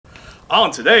On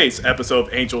today's episode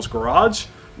of Angel's Garage,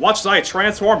 watch as I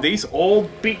transform these old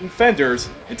beaten fenders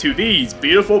into these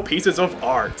beautiful pieces of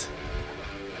art.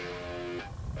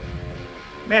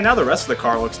 Man, now the rest of the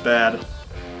car looks bad.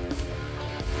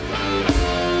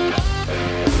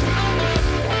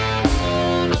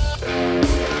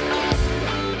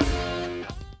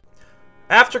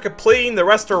 After completing the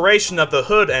restoration of the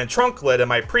hood and trunk lid in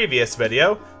my previous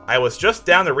video, I was just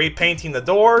down to repainting the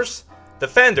doors, the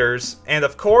fenders, and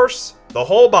of course, the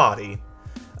whole body.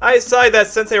 I decided that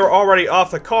since they were already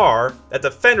off the car, that the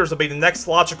fenders would be the next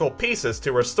logical pieces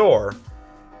to restore.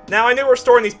 Now I knew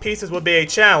restoring these pieces would be a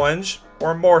challenge,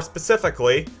 or more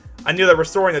specifically, I knew that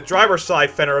restoring the driver's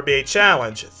side fender would be a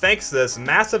challenge, thanks to this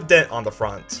massive dent on the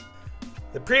front.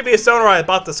 The previous owner I had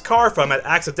bought this car from had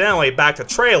accidentally backed a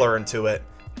trailer into it,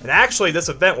 and actually this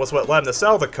event was what led him to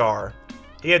sell the car.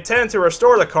 He intended to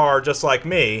restore the car just like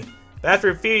me, but after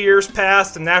a few years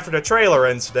passed and after the trailer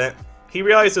incident, he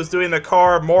realized it was doing the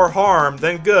car more harm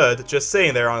than good just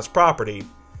sitting there on his property.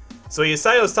 So he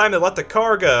decided it was time to let the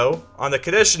car go, on the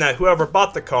condition that whoever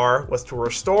bought the car was to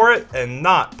restore it and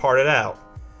not part it out.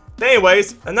 But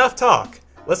anyways, enough talk.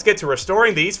 Let's get to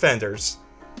restoring these fenders.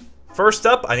 First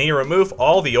up, I need to remove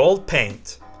all the old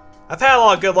paint. I've had a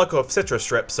lot of good luck with citrus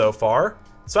strips so far,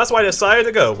 so that's what I decided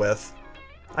to go with.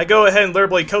 I go ahead and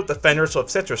liberally coat the fenders with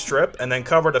citrus strip and then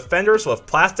cover the fenders with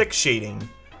plastic sheeting.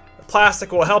 The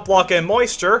plastic will help lock in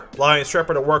moisture, allowing the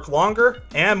stripper to work longer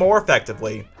and more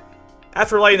effectively.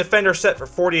 After letting the fender set for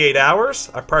 48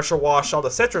 hours, I pressure washed all the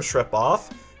citrus strip off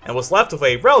and was left with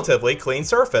a relatively clean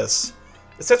surface.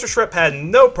 The citrus strip had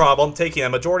no problem taking a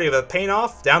majority of the paint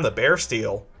off down to bare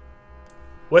steel.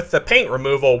 With the paint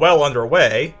removal well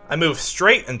underway, I moved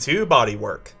straight into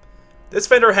bodywork. This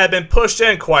fender had been pushed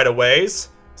in quite a ways,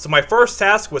 so my first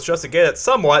task was just to get it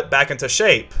somewhat back into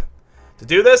shape. To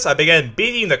do this, I began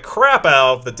beating the crap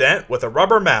out of the dent with a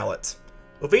rubber mallet.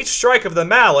 With each strike of the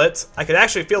mallet, I could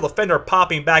actually feel the fender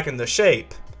popping back into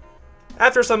shape.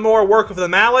 After some more work with the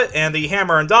mallet and the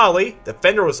hammer and dolly, the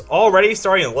fender was already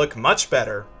starting to look much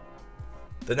better.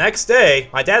 The next day,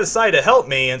 my dad decided to help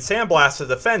me and sandblasted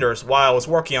the fenders while I was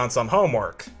working on some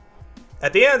homework.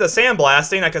 At the end of the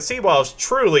sandblasting, I could see what I was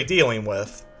truly dealing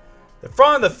with. The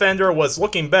front of the fender was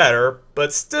looking better,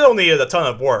 but still needed a ton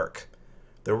of work.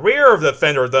 The rear of the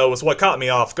fender, though, was what caught me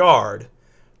off guard.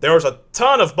 There was a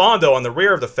ton of Bondo on the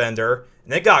rear of the fender,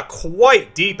 and it got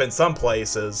quite deep in some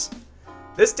places.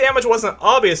 This damage wasn't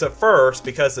obvious at first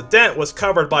because the dent was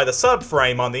covered by the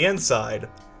subframe on the inside.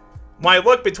 When I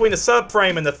looked between the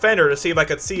subframe and the fender to see if I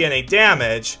could see any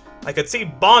damage, I could see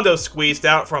Bondo squeezed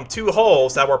out from two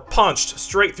holes that were punched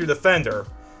straight through the fender.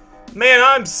 Man,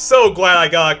 I'm so glad I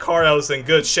got a car that was in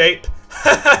good shape.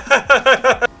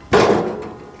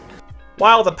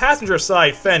 While the passenger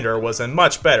side fender was in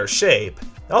much better shape,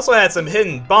 it also had some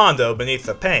hidden Bondo beneath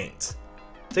the paint.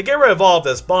 To get rid of all of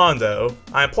this Bondo,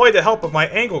 I employed the help of my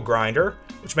angle grinder,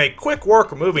 which made quick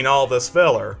work removing all of this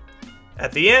filler.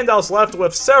 At the end, I was left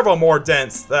with several more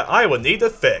dents that I would need to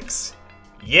fix.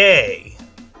 Yay!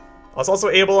 I was also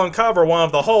able to uncover one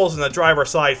of the holes in the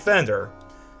driver's side fender.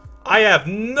 I have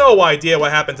no idea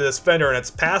what happened to this fender in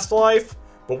its past life,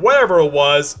 but whatever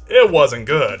it wasn't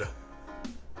good.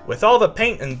 With all the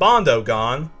paint and Bondo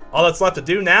gone, all that's left to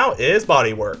do now is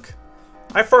bodywork.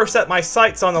 I first set my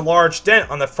sights on the large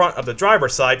dent on the front of the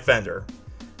driver's side fender.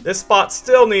 This spot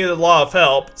still needed a lot of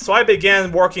help, so I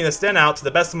began working this dent out to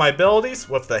the best of my abilities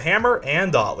with the hammer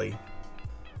and dolly.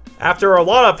 After a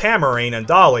lot of hammering and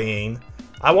dollying,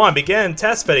 I want to begin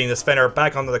test fitting this fender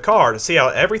back onto the car to see how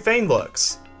everything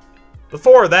looks.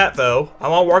 Before that though, I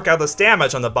want to work out this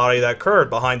damage on the body that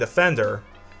occurred behind the fender.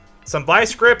 Some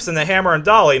vice grips and the hammer and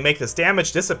dolly make this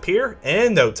damage disappear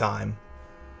in no time.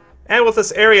 And with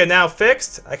this area now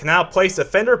fixed, I can now place the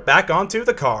fender back onto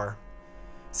the car.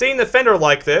 Seeing the fender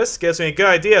like this gives me a good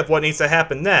idea of what needs to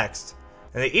happen next,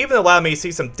 and it even allowed me to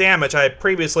see some damage I had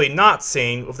previously not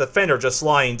seen with the fender just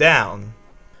lying down.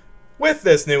 With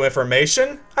this new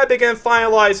information, I began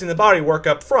finalizing the bodywork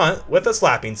up front with a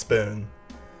slapping spoon.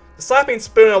 The slapping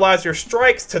spoon allows your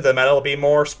strikes to the metal to be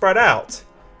more spread out,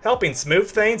 helping smooth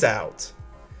things out.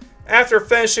 After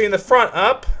finishing the front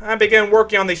up, I began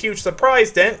working on the huge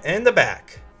surprise dent in the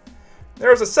back. There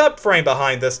was a subframe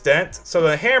behind this dent, so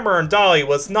the hammer and dolly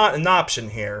was not an option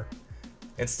here.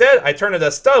 Instead, I turned to the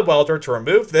stud welder to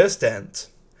remove this dent.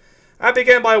 I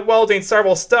began by welding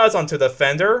several studs onto the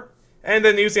fender, and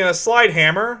then using a slide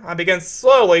hammer, I began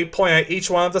slowly pulling at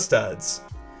each one of the studs.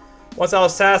 Once I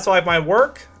was satisfied with my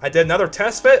work, I did another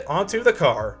test fit onto the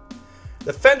car.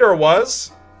 The fender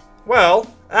was,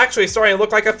 well, actually starting to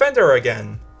look like a fender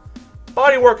again.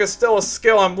 Bodywork is still a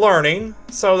skill I'm learning,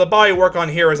 so the bodywork on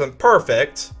here isn't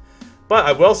perfect, but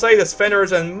I will say this fender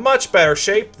is in much better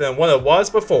shape than what it was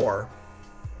before.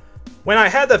 When I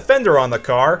had the fender on the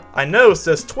car, I noticed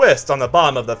this twist on the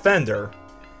bottom of the fender.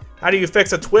 How do you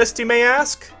fix a twist, you may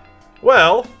ask?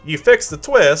 Well, you fix the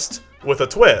twist with a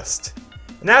twist.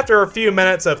 And after a few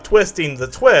minutes of twisting the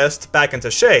twist back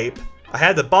into shape, I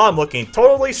had the bottom looking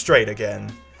totally straight again.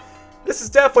 This is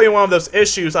definitely one of those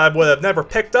issues I would have never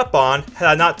picked up on had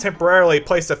I not temporarily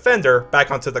placed the fender back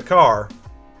onto the car.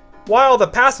 While the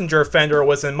passenger fender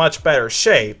was in much better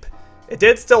shape, it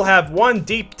did still have one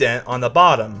deep dent on the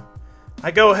bottom. I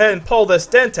go ahead and pull this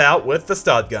dent out with the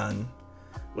stud gun.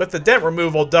 With the dent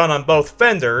removal done on both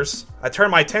fenders, I turn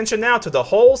my attention now to the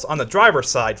holes on the driver's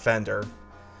side fender.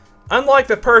 Unlike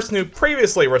the person who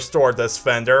previously restored this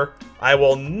fender, I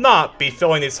will not be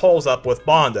filling these holes up with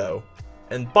Bondo.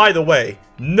 And by the way,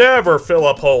 never fill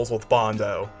up holes with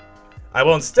Bondo. I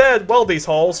will instead weld these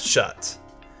holes shut.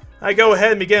 I go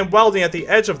ahead and begin welding at the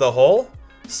edge of the hole,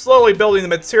 slowly building the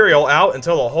material out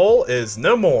until the hole is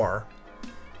no more.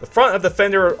 The front of the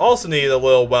fender also needed a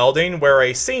little welding where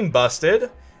a seam busted,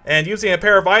 and using a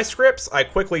pair of vice grips, I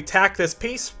quickly tack this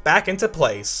piece back into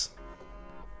place.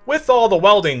 With all the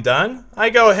welding done, I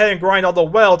go ahead and grind all the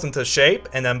welds into shape,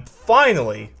 and I'm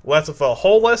finally left with a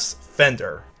holeless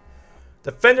fender.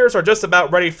 The fenders are just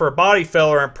about ready for body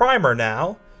filler and primer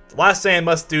now. The last thing I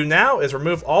must do now is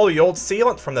remove all the old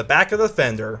sealant from the back of the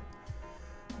fender.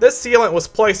 This sealant was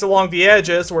placed along the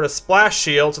edges where the splash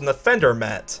shields and the fender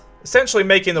met, essentially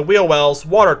making the wheel wells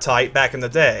watertight back in the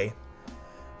day.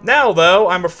 Now though,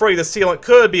 I'm afraid the sealant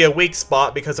could be a weak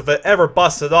spot because if it ever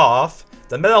busted off,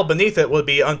 the metal beneath it would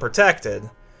be unprotected.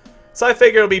 So I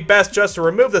figured it would be best just to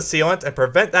remove the sealant and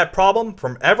prevent that problem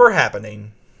from ever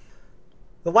happening.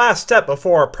 The last step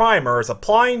before a primer is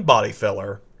applying body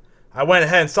filler. I went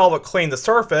ahead and solvent cleaned the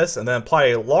surface and then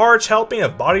applied a large helping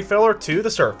of body filler to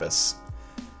the surface.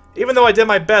 Even though I did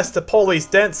my best to pull these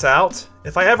dents out,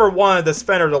 if I ever wanted this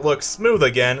fender to look smooth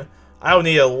again, I would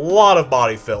need a lot of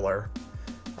body filler.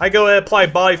 I go ahead and apply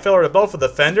body filler to both of the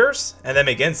fenders and then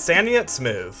begin sanding it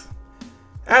smooth.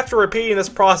 After repeating this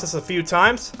process a few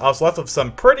times, I was left with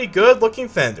some pretty good looking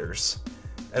fenders.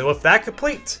 And with that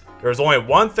complete, there's only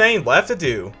one thing left to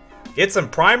do: get some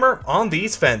primer on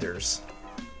these fenders.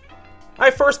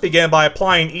 I first began by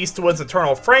applying Eastwood's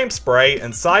internal frame spray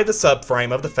inside the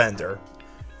subframe of the fender.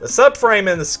 The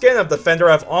subframe and the skin of the fender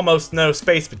have almost no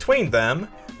space between them,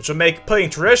 which would make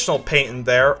putting traditional paint in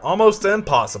there almost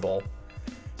impossible.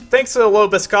 Thanks to the low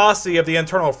viscosity of the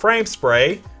internal frame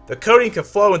spray, the coating can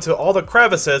flow into all the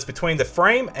crevices between the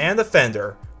frame and the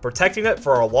fender, protecting it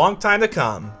for a long time to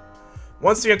come.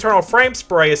 Once the internal frame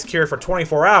spray is cured for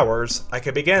 24 hours, I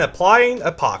can begin applying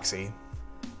epoxy.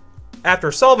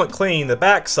 After solvent cleaning the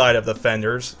back side of the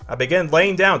fenders, I begin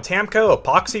laying down Tamco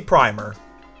epoxy primer.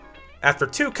 After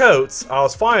 2 coats, I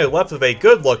was finally left with a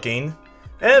good looking,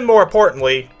 and more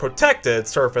importantly, protected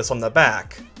surface on the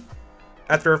back.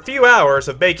 After a few hours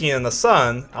of baking in the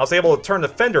sun, I was able to turn the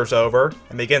fenders over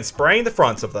and begin spraying the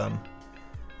fronts of them.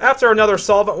 After another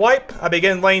solvent wipe, I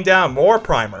began laying down more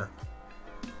primer.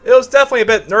 It was definitely a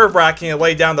bit nerve-wracking to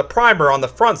lay down the primer on the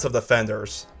fronts of the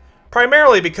fenders,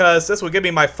 primarily because this would give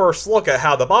me my first look at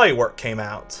how the bodywork came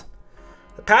out.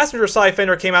 The passenger side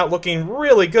fender came out looking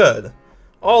really good,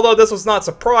 although this was not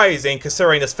surprising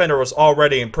considering this fender was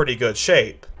already in pretty good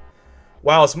shape.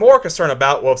 What I was more concerned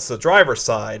about was the driver's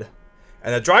side,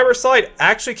 and the driver's side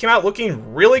actually came out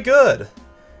looking really good.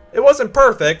 It wasn't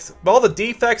perfect, but all the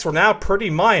defects were now pretty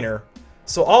minor,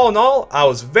 so all in all, I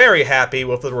was very happy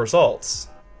with the results.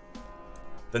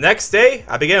 The next day,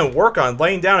 I began work on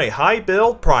laying down a high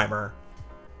build primer.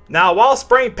 Now, while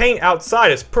spraying paint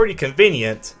outside is pretty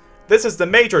convenient, this is the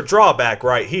major drawback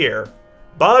right here: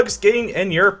 bugs getting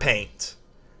in your paint.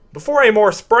 Before any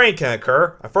more spraying can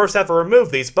occur, I first have to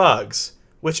remove these bugs,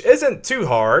 which isn't too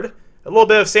hard. A little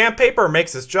bit of sandpaper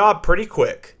makes this job pretty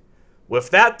quick. With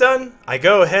that done, I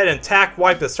go ahead and tack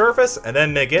wipe the surface and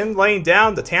then begin laying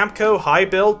down the Tamco high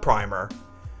build primer.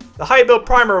 The high build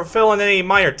primer will fill in any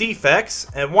minor defects,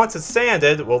 and once it's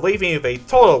sanded, will leave me with a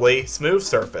totally smooth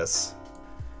surface.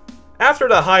 After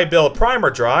the high build primer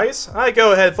dries, I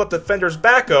go ahead and flip the fenders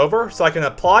back over so I can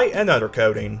apply an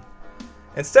undercoating.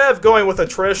 Instead of going with a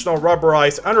traditional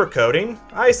rubberized undercoating,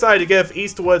 I decided to give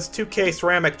Eastwood's 2K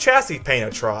ceramic chassis paint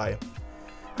a try.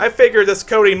 I figured this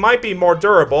coating might be more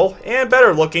durable and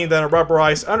better looking than a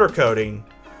rubberized undercoating.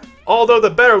 Although the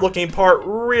better looking part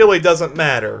really doesn't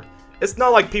matter. It's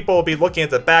not like people will be looking at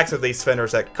the backs of these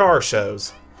fenders at car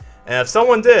shows. And if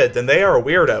someone did, then they are a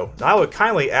weirdo, and I would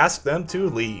kindly ask them to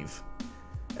leave.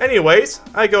 Anyways,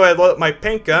 I go ahead and load up my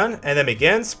paint gun and then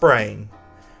begin spraying.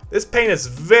 This paint is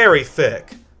very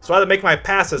thick, so I had to make my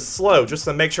passes slow just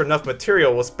to make sure enough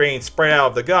material was being sprayed out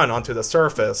of the gun onto the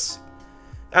surface.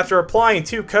 After applying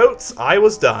 2 coats, I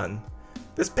was done.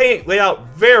 This paint laid out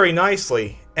very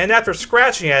nicely, and after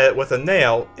scratching at it with a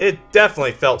nail, it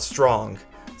definitely felt strong.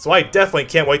 So I definitely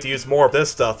can't wait to use more of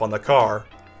this stuff on the car.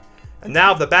 And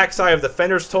now the backside of the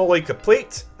fender's totally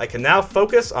complete, I can now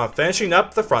focus on finishing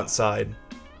up the front side.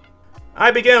 I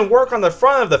began work on the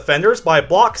front of the fenders by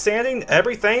block sanding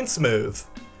everything smooth.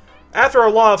 After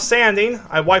a lot of sanding,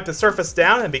 I wiped the surface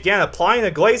down and began applying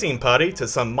a glazing putty to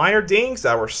some minor dings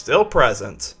that were still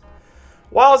present.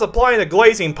 While I was applying the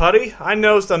glazing putty, I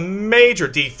noticed a major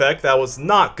defect that was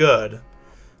not good.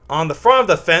 On the front of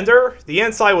the fender, the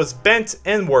inside was bent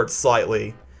inward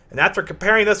slightly, and after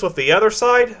comparing this with the other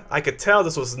side, I could tell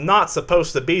this was not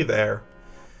supposed to be there.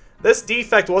 This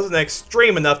defect wasn't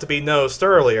extreme enough to be noticed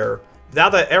earlier. Now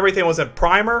that everything was in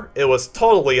primer, it was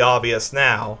totally obvious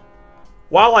now.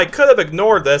 While I could have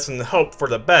ignored this and hoped for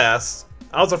the best,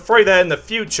 I was afraid that in the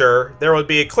future, there would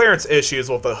be clearance issues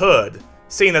with the hood,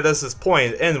 seeing that this is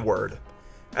pointed inward.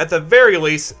 At the very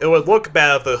least, it would look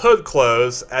bad if the hood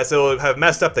closed, as it would have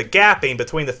messed up the gapping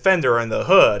between the fender and the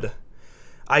hood.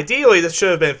 Ideally, this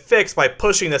should have been fixed by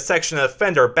pushing the section of the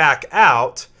fender back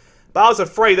out, but I was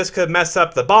afraid this could mess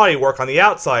up the bodywork on the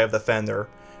outside of the fender,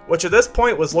 which at this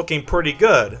point was looking pretty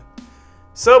good.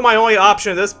 So my only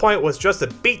option at this point was just to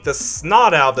beat the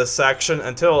snot out of this section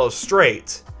until it was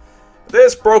straight.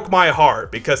 This broke my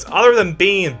heart, because other than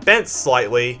being bent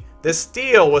slightly, this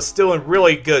steel was still in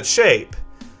really good shape.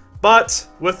 But,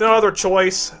 with no other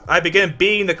choice, I began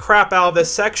beating the crap out of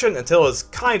this section until it was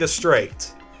kinda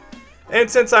straight. And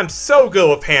since I'm so good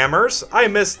with hammers, I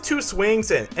missed 2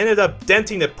 swings and ended up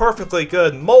denting the perfectly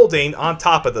good molding on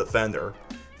top of the fender.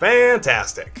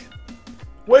 Fantastic.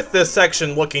 With this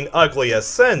section looking ugly as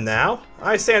sin now,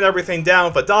 I sand everything down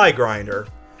with a die grinder.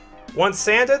 Once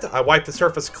sanded, I wipe the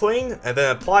surface clean and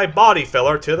then apply body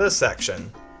filler to this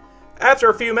section. After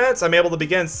a few minutes, I'm able to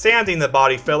begin sanding the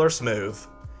body filler smooth.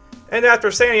 And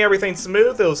after sanding everything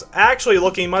smooth, it was actually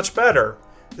looking much better.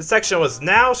 The section was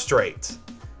now straight.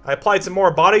 I applied some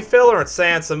more body filler and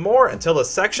sanded some more until the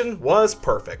section was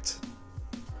perfect.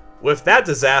 With that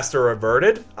disaster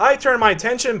averted, I turned my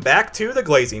attention back to the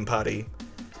glazing putty.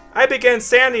 I began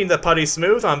sanding the putty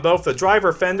smooth on both the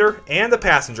driver fender and the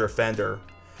passenger fender.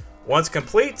 Once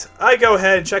complete, I go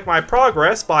ahead and check my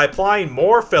progress by applying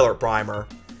more filler primer.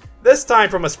 This time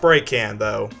from a spray can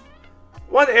though.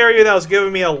 One area that was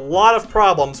giving me a lot of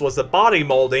problems was the body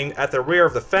molding at the rear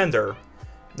of the fender.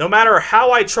 No matter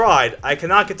how I tried, I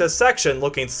cannot get this section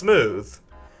looking smooth.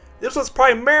 This was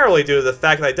primarily due to the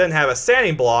fact that I didn't have a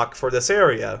sanding block for this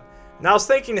area. And I was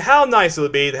thinking how nice it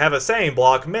would be to have a sanding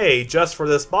block made just for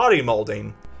this body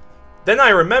molding. Then I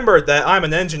remembered that I'm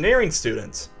an engineering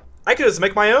student. I could just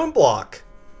make my own block.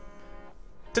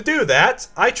 To do that,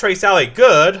 I traced out a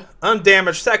good,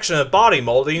 undamaged section of body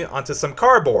molding onto some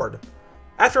cardboard.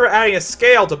 After adding a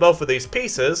scale to both of these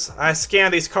pieces, I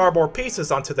scan these cardboard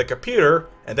pieces onto the computer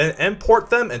and then import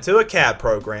them into a CAD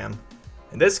program.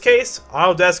 In this case,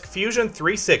 Autodesk Fusion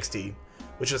 360,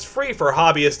 which is free for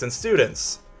hobbyists and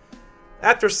students.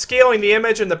 After scaling the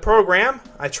image in the program,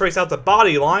 I trace out the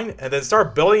body line and then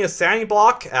start building a sanding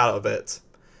block out of it.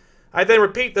 I then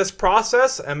repeat this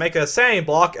process and make a sanding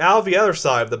block out of the other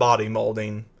side of the body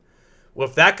molding.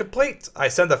 With that complete, I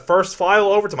sent the first file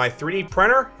over to my 3D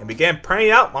printer and began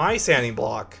printing out my sanding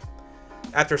block.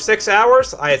 After 6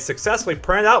 hours, I had successfully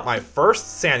printed out my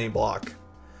first sanding block.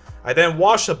 I then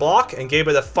washed the block and gave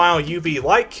it a final UV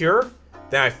light cure.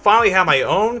 Then I finally had my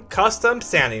own custom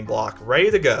sanding block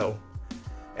ready to go.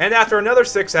 And after another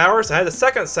 6 hours, I had a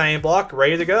second sanding block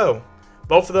ready to go.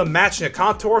 Both of them matching the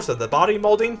contours of the body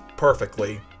molding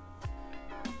perfectly.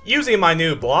 Using my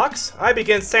new blocks, I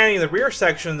began sanding the rear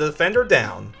section of the fender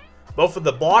down. Both of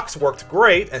the blocks worked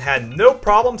great and had no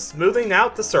problem smoothing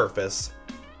out the surface.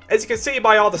 As you can see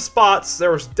by all the spots,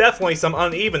 there was definitely some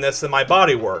unevenness in my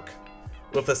bodywork.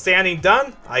 With the sanding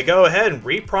done, I go ahead and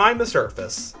reprime the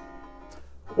surface.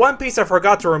 One piece I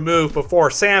forgot to remove before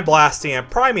sandblasting and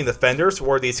priming the fenders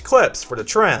were these clips for the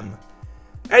trim.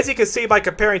 As you can see by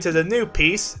comparing to the new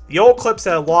piece, the old clips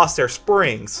had lost their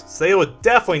springs, so they would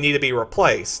definitely need to be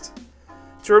replaced.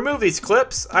 To remove these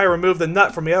clips, I remove the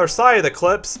nut from the other side of the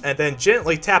clips and then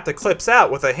gently tap the clips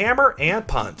out with a hammer and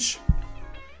punch.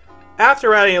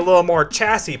 After adding a little more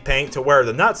chassis paint to where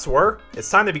the nuts were, it's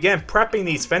time to begin prepping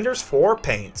these fenders for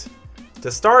paint.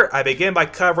 To start, I begin by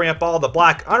covering up all the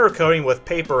black undercoating with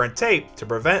paper and tape to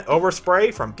prevent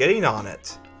overspray from getting on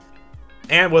it.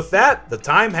 And with that, the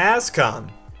time has come.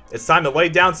 it's time to lay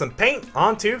down some paint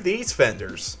onto these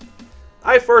fenders.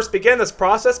 I first begin this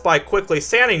process by quickly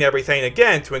sanding everything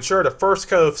again to ensure the first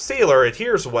coat of sealer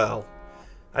adheres well.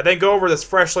 I then go over this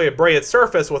freshly abraded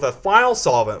surface with a final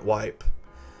solvent wipe.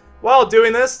 While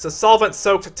doing this, the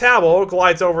solvent-soaked towel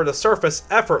glides over the surface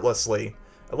effortlessly,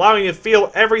 allowing you to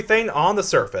feel everything on the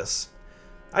surface.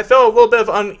 I felt a little bit of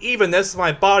unevenness in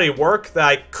my bodywork that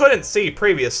I couldn't see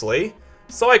previously,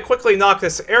 so I quickly knocked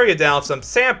this area down with some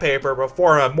sandpaper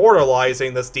before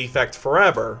immortalizing this defect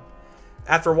forever.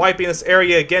 After wiping this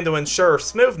area again to ensure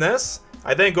smoothness,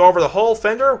 I then go over the whole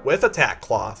fender with a tack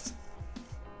cloth.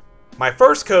 My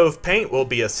first coat of paint will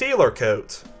be a sealer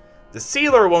coat. The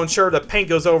sealer will ensure the paint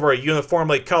goes over a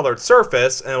uniformly colored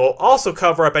surface, and it will also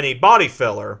cover up any body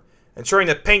filler, ensuring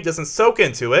that paint doesn't soak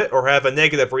into it or have a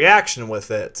negative reaction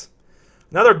with it.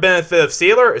 Another benefit of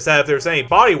sealer is that if there's any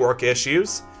bodywork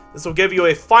issues, this will give you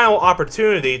a final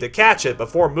opportunity to catch it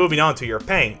before moving on to your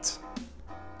paint.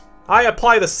 I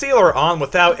apply the sealer on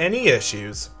without any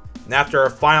issues, and after a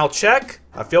final check,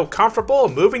 I feel comfortable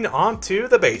moving on to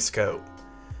the base coat.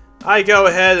 I go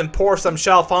ahead and pour some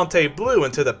Chalfante Blue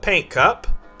into the paint cup,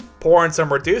 pour in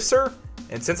some reducer,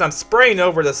 and since I'm spraying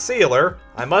over the sealer,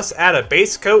 I must add a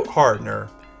base coat hardener.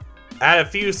 Add a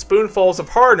few spoonfuls of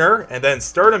hardener and then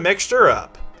stir the mixture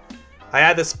up. I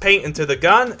add this paint into the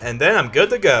gun and then I'm good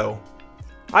to go.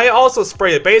 I also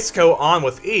spray the base coat on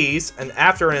with ease, and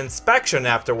after an inspection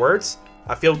afterwards,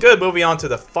 I feel good moving on to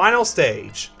the final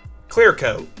stage, clear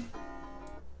coat.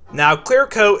 Now, clear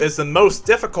coat is the most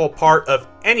difficult part of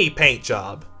any paint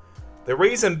job. The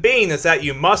reason being is that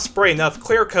you must spray enough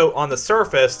clear coat on the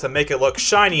surface to make it look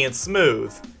shiny and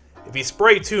smooth. If you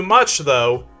spray too much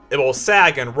though, it will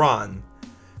sag and run.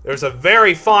 There's a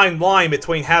very fine line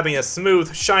between having a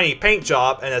smooth, shiny paint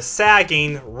job and a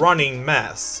sagging, running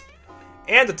mess.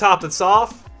 And to top this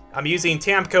off, I'm using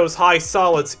Tamco's High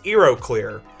Solids Aero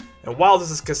Clear, and while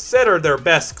this is considered their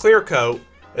best clear coat,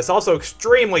 it's also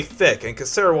extremely thick and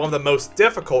considered one of the most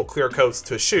difficult clear coats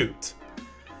to shoot.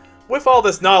 With all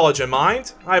this knowledge in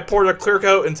mind, I pour the clear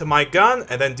coat into my gun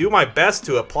and then do my best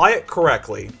to apply it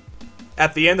correctly.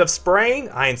 At the end of spraying,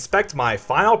 I inspect my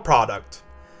final product.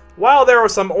 While there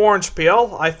was some orange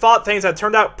peel, I thought things had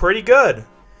turned out pretty good.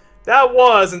 That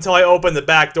was until I opened the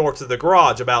back door to the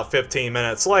garage about 15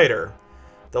 minutes later.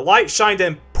 The light shined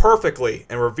in perfectly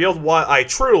and revealed what I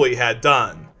truly had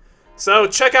done. So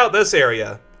check out this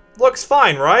area. Looks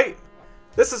fine, right?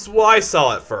 This is what I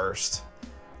saw at first.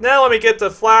 Now let me get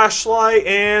the flashlight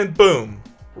and boom,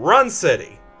 Run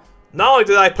City. Not only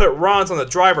did I put runs on the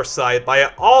driver's side, but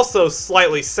I also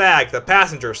slightly sagged the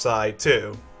passenger side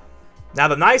too. Now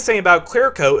the nice thing about clear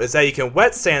coat is that you can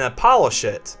wet sand and polish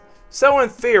it. So in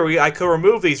theory, I could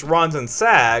remove these runs and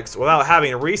sags without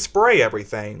having to respray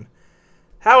everything.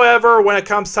 However, when it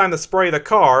comes time to spray the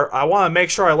car, I want to make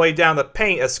sure I lay down the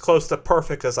paint as close to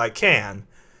perfect as I can.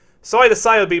 So I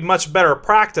decided it would be much better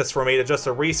practice for me to just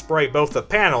respray both the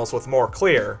panels with more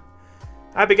clear.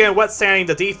 I began wet sanding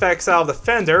the defects out of the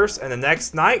fenders, and the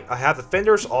next night I have the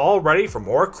fenders all ready for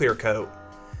more clear coat.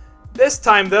 This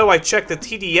time though, I checked the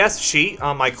TDS sheet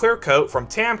on my clear coat from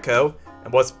Tamco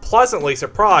and was pleasantly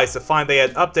surprised to find they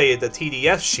had updated the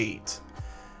TDS sheet.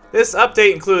 This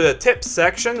update included a tips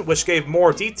section which gave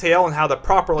more detail on how to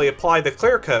properly apply the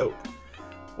clear coat.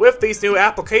 With these new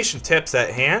application tips at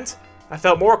hand, I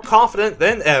felt more confident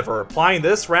than ever applying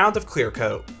this round of clear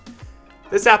coat.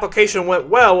 This application went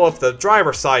well with the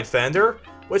driver's side fender,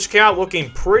 which came out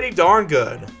looking pretty darn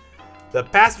good. The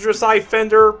passenger side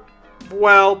fender,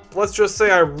 well, let's just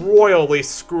say I royally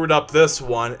screwed up this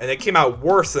one and it came out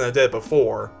worse than it did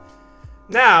before.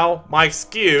 Now, my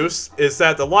excuse is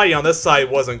that the lighting on this side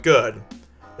wasn't good.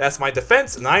 That's my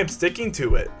defense and I am sticking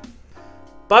to it.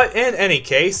 But in any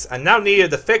case, I now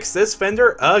needed to fix this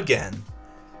fender again.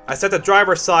 I set the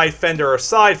driver's side fender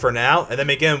aside for now and then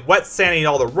began wet sanding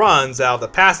all the runs out of the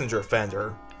passenger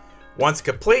fender. Once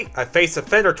complete, I faced the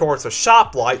fender towards the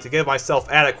shop light to give myself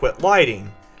adequate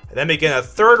lighting, and then began a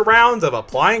third round of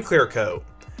applying clear coat.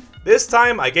 This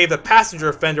time I gave the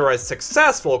passenger fender a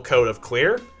successful coat of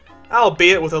clear,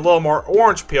 albeit with a little more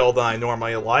orange peel than I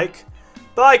normally like,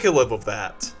 but I could live with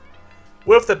that.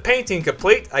 With the painting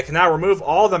complete, I can now remove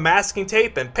all the masking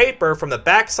tape and paper from the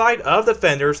backside of the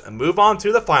fenders and move on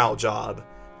to the final job,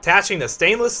 attaching the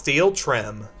stainless steel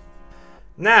trim.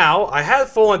 Now, I had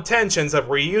full intentions of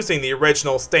reusing the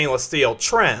original stainless steel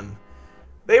trim.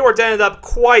 They were dented up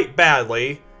quite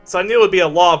badly, so I knew it would be a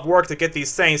lot of work to get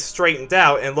these things straightened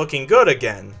out and looking good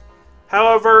again.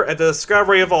 However, at the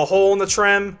discovery of a hole in the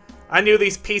trim, I knew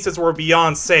these pieces were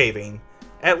beyond saving,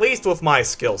 at least with my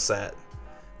skill set.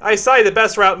 I decided the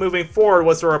best route moving forward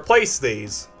was to replace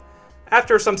these.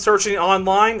 After some searching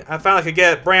online, I found I could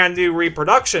get brand new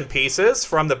reproduction pieces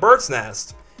from the bird's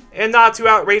nest, and not too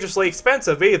outrageously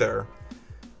expensive either.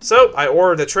 So I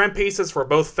ordered the trim pieces for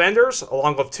both fenders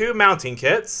along with 2 mounting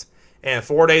kits, and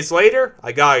 4 days later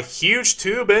I got a huge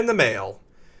tube in the mail.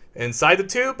 Inside the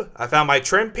tube, I found my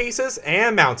trim pieces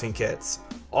and mounting kits,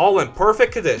 all in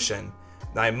perfect condition,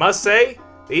 and I must say,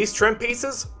 these trim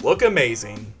pieces look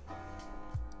amazing.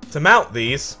 To mount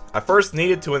these, I first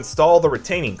needed to install the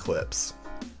retaining clips.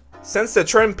 Since the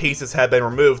trim pieces had been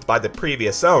removed by the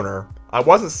previous owner, I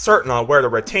wasn't certain on where the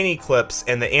retaining clips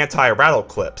and the anti-rattle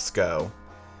clips go.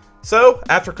 So,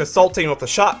 after consulting with the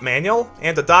shop manual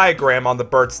and the diagram on the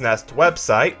Bird's Nest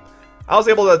website, I was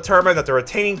able to determine that the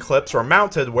retaining clips were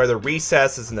mounted where the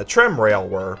recesses in the trim rail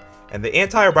were, and the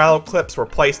anti-rattle clips were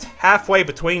placed halfway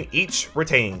between each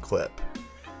retaining clip.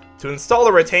 To install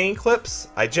the retaining clips,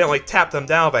 I gently tapped them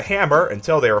down with a hammer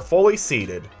until they were fully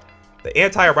seated. The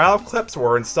anti-rattle clips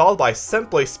were installed by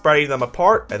simply spreading them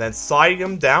apart and then sliding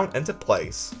them down into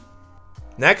place.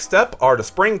 Next up are the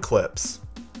spring clips.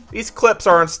 These clips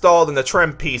are installed in the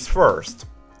trim piece first.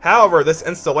 However, this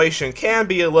installation can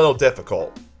be a little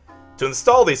difficult. To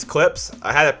install these clips,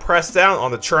 I had to press down on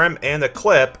the trim and the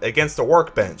clip against the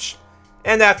workbench,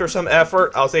 and after some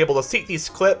effort, I was able to seat these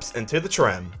clips into the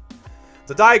trim.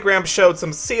 The diagram showed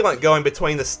some sealant going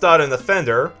between the stud and the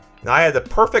fender, and I had the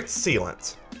perfect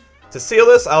sealant. To seal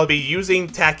this, I will be using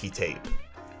tacky tape.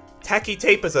 Tacky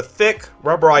tape is a thick,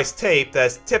 rubberized tape that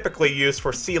is typically used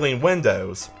for sealing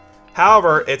windows.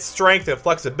 However, its strength and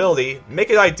flexibility make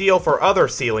it ideal for other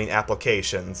sealing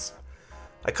applications.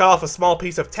 I cut off a small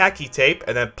piece of tacky tape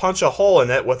and then punch a hole in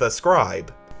it with a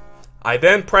scribe. I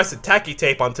then press the tacky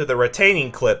tape onto the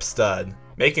retaining clip stud,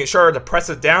 making sure to press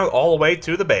it down all the way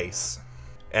to the base.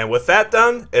 And with that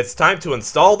done, it's time to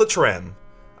install the trim.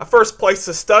 I first place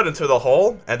the stud into the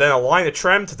hole, and then align the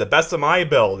trim to the best of my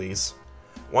abilities.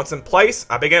 Once in place,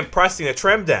 I begin pressing the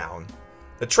trim down.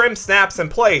 The trim snaps in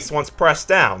place once pressed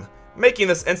down, making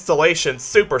this installation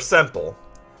super simple.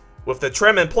 With the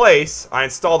trim in place, I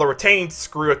install the retaining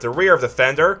screw at the rear of the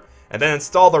fender, and then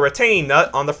install the retaining nut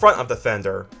on the front of the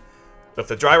fender. With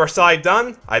the driver's side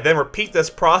done, I then repeat this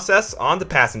process on the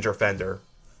passenger fender.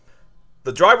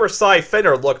 The driver's side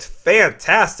fender looked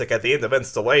fantastic at the end of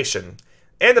installation,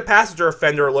 and the passenger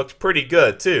fender looked pretty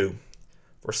good too.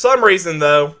 For some reason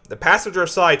though, the passenger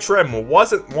side trim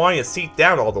wasn't wanting to seat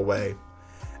down all the way.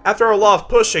 After a lot of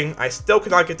pushing, I still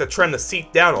could not get the trim to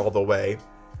seat down all the way.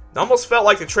 It almost felt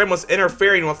like the trim was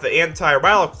interfering with the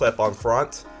anti-rattle clip on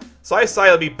front, so I decided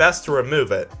it would be best to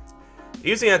remove it.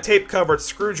 Using a tape-covered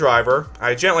screwdriver,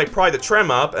 I gently pried the trim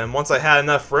up, and once I had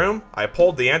enough room, I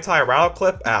pulled the anti-rattle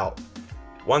clip out.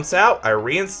 Once out, I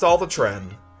reinstalled the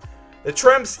trim. The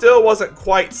trim still wasn't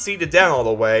quite seated down all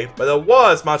the way, but it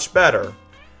was much better.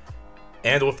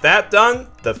 And with that done,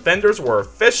 the fenders were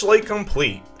officially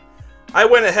complete. I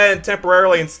went ahead and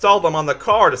temporarily installed them on the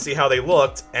car to see how they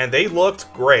looked, and they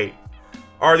looked great.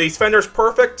 Are these fenders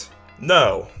perfect?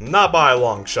 No, not by a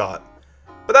long shot.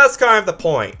 But that's kind of the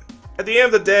point. At the end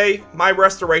of the day, my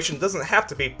restoration doesn't have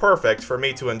to be perfect for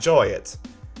me to enjoy it.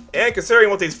 And considering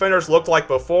what these fenders looked like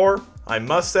before, I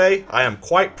must say I am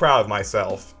quite proud of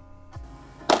myself.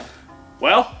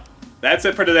 Well, that's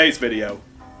it for today's video.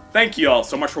 Thank you all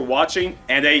so much for watching,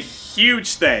 and a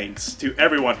huge thanks to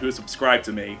everyone who subscribed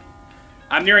to me.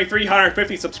 I'm nearing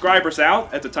 350 subscribers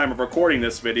out at the time of recording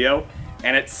this video,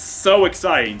 and it's so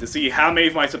exciting to see how many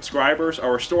of my subscribers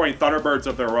are restoring Thunderbirds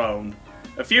of their own.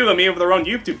 A few of them even have their own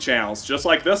YouTube channels, just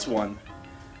like this one.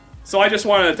 So I just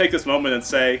wanted to take this moment and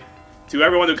say, to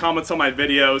everyone who comments on my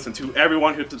videos, and to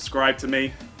everyone who subscribed to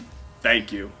me,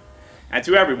 thank you. And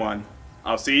to everyone,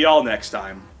 I'll see y'all next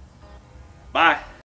time. Bye!